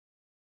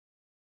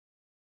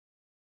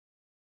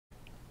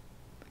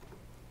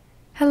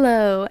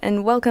Hello,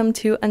 and welcome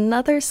to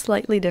another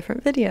slightly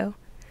different video.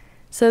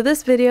 So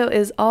this video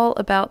is all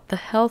about the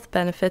health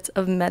benefits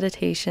of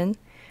meditation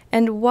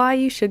and why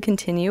you should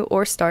continue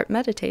or start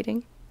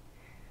meditating.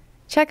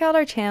 Check out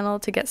our channel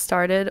to get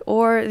started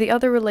or the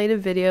other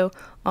related video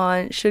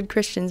on should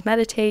Christians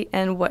meditate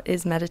and what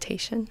is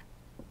meditation.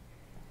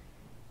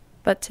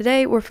 But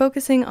today we're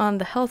focusing on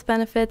the health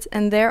benefits,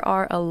 and there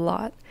are a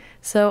lot.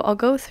 So I'll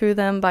go through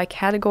them by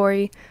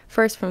category,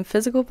 first from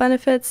physical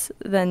benefits,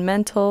 then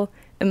mental,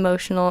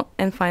 emotional,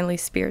 and finally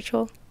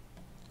spiritual.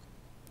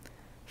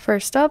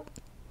 First up,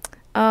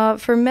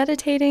 for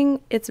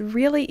meditating, it's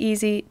really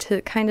easy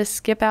to kind of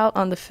skip out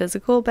on the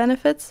physical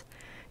benefits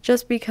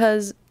just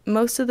because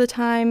most of the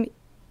time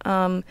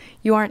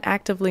you aren't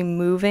actively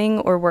moving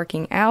or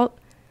working out,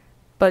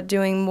 but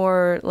doing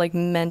more like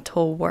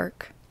mental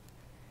work.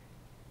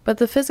 But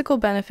the physical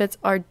benefits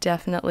are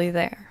definitely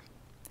there.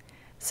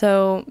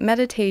 So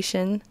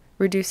meditation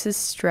reduces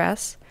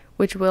stress,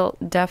 which will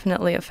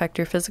definitely affect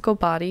your physical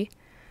body.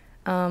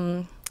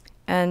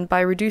 And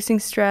by reducing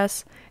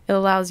stress, it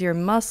allows your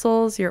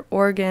muscles, your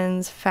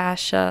organs,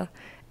 fascia,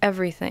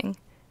 everything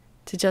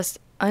to just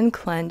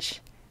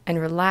unclench and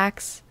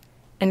relax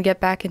and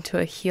get back into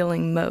a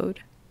healing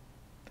mode.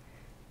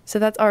 So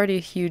that's already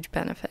a huge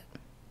benefit.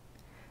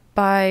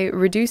 By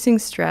reducing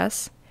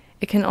stress,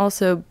 it can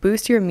also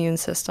boost your immune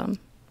system.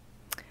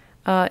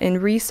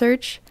 In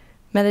research,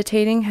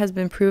 meditating has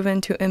been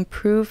proven to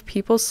improve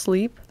people's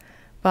sleep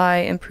by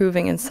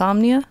improving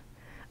insomnia,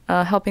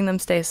 helping them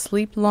stay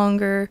asleep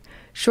longer,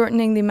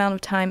 shortening the amount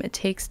of time it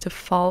takes to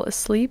fall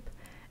asleep,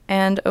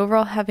 and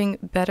overall having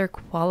better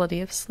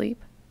quality of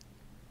sleep.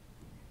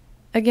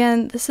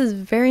 Again, this is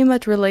very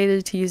much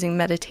related to using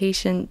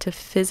meditation to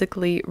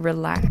physically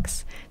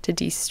relax, to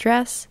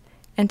de-stress,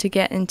 and to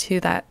get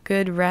into that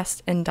good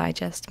rest and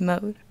digest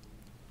mode.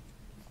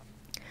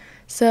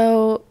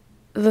 So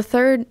the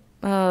third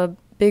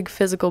big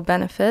physical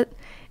benefit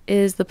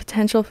is the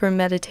potential for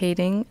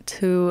meditating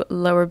to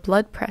lower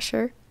blood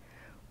pressure,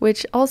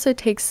 which also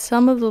takes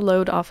some of the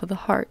load off of the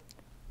heart.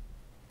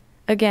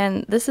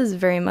 Again, this is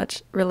very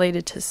much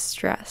related to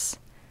stress.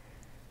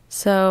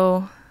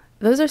 So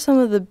those are some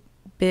of the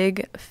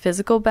big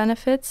physical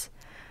benefits.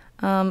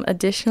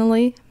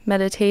 Additionally,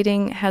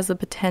 meditating has the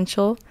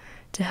potential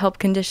to help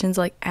conditions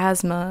like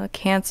asthma,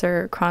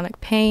 cancer, chronic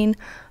pain,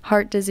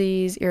 heart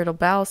disease, irritable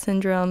bowel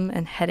syndrome,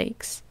 and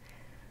headaches.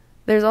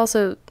 There's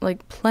also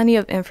plenty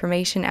of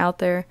information out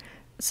there,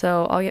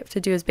 so all you have to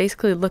do is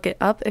basically look it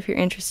up if you're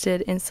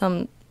interested in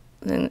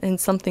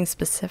something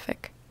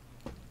specific.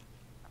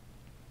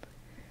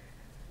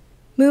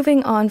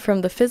 Moving on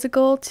from the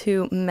physical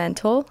to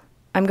mental,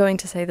 I'm going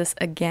to say this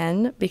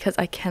again because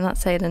I cannot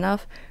say it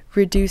enough,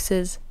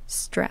 reduces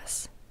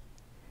stress.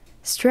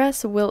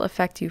 Stress will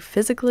affect you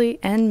physically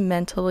and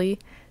mentally,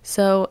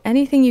 so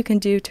anything you can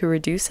do to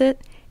reduce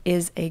it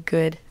is a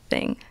good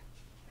thing.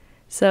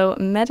 So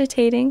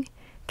meditating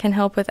can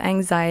help with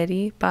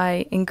anxiety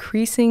by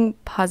increasing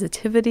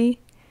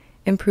positivity,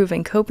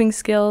 improving coping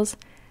skills,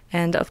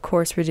 and of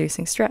course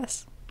reducing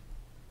stress.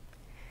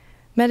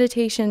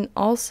 Meditation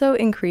also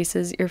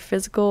increases your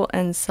physical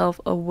and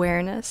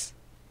self-awareness.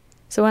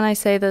 So when I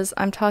say this,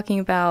 I'm talking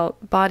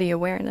about body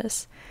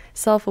awareness,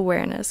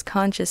 self-awareness,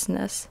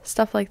 consciousness,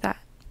 stuff like that.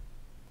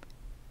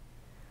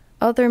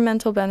 Other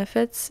mental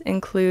benefits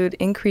include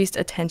increased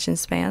attention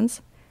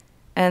spans,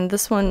 and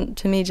this one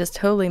to me just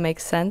totally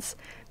makes sense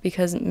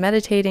because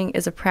meditating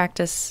is a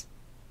practice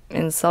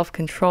in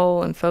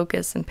self-control and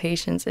focus and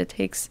patience. It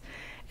takes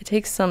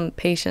some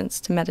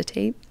patience to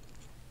meditate.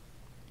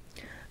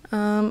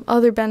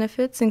 Other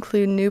benefits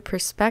include new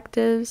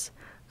perspectives,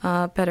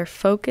 better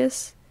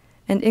focus,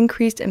 and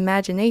increased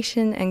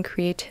imagination and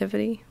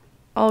creativity.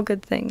 All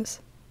good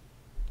things.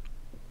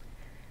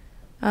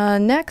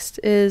 Next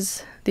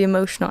is the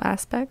emotional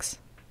aspects.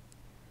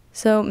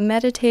 So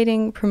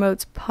meditating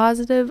promotes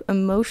positive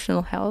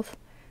emotional health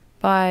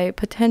by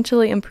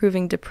potentially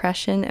improving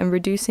depression and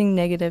reducing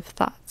negative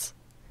thoughts.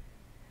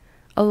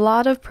 A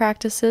lot of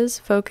practices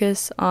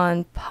focus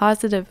on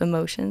positive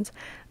emotions.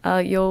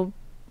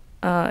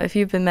 If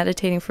you've been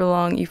meditating for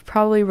long, you've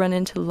probably run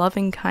into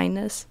loving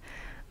kindness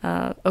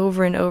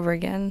over and over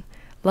again.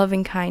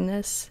 Loving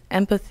kindness,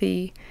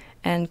 empathy,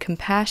 and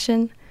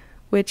compassion,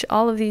 which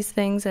all of these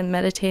things and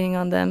meditating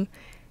on them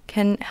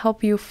can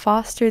help you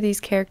foster these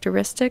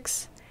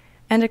characteristics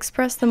and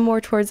express them more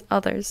towards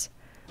others,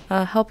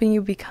 helping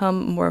you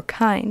become more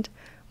kind,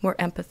 more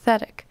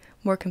empathetic,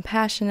 more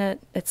compassionate,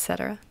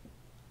 etc.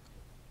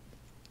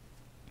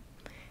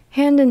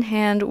 Hand in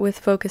hand with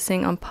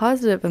focusing on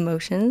positive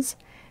emotions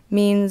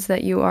means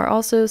that you are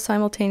also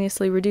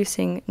simultaneously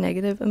reducing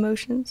negative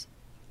emotions.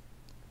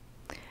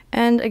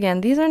 And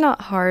again, these are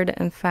not hard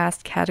and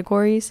fast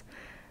categories.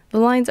 The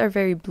lines are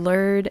very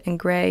blurred and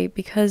gray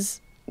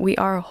because we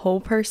are a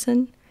whole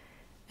person,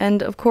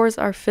 and of course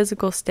our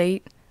physical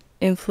state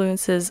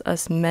influences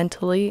us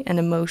mentally and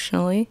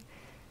emotionally,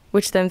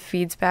 which then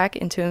feeds back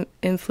into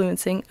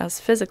influencing us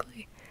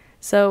physically.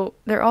 So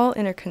they're all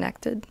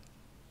interconnected.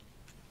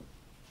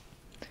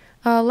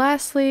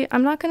 Lastly,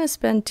 I'm not going to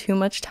spend too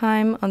much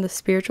time on the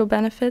spiritual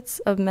benefits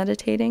of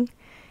meditating.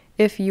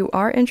 If you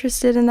are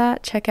interested in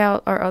that, check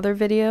out our other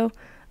video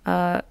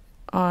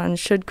on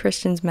Should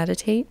Christians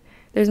Meditate.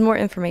 There's more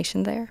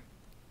information there.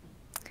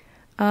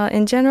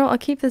 In general, I'll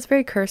keep this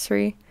very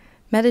cursory.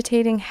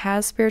 Meditating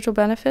has spiritual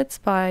benefits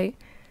by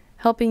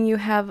helping you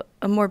have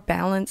a more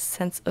balanced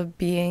sense of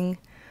being,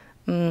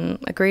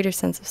 a greater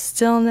sense of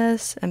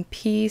stillness and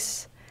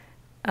peace,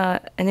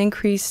 an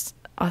increased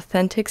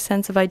authentic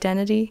sense of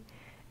identity,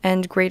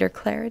 and greater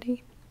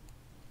clarity.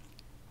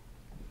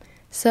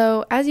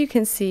 So, as you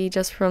can see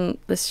just from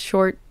this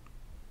short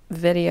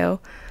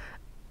video,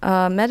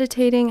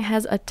 meditating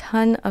has a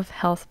ton of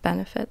health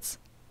benefits.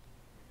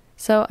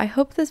 So I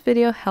hope this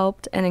video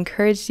helped and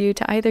encouraged you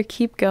to either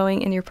keep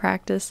going in your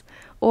practice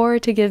or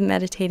to give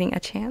meditating a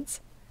chance.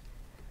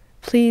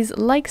 Please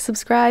like,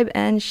 subscribe,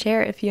 and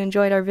share if you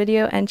enjoyed our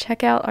video, and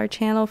check out our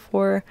channel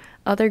for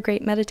other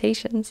great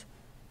meditations.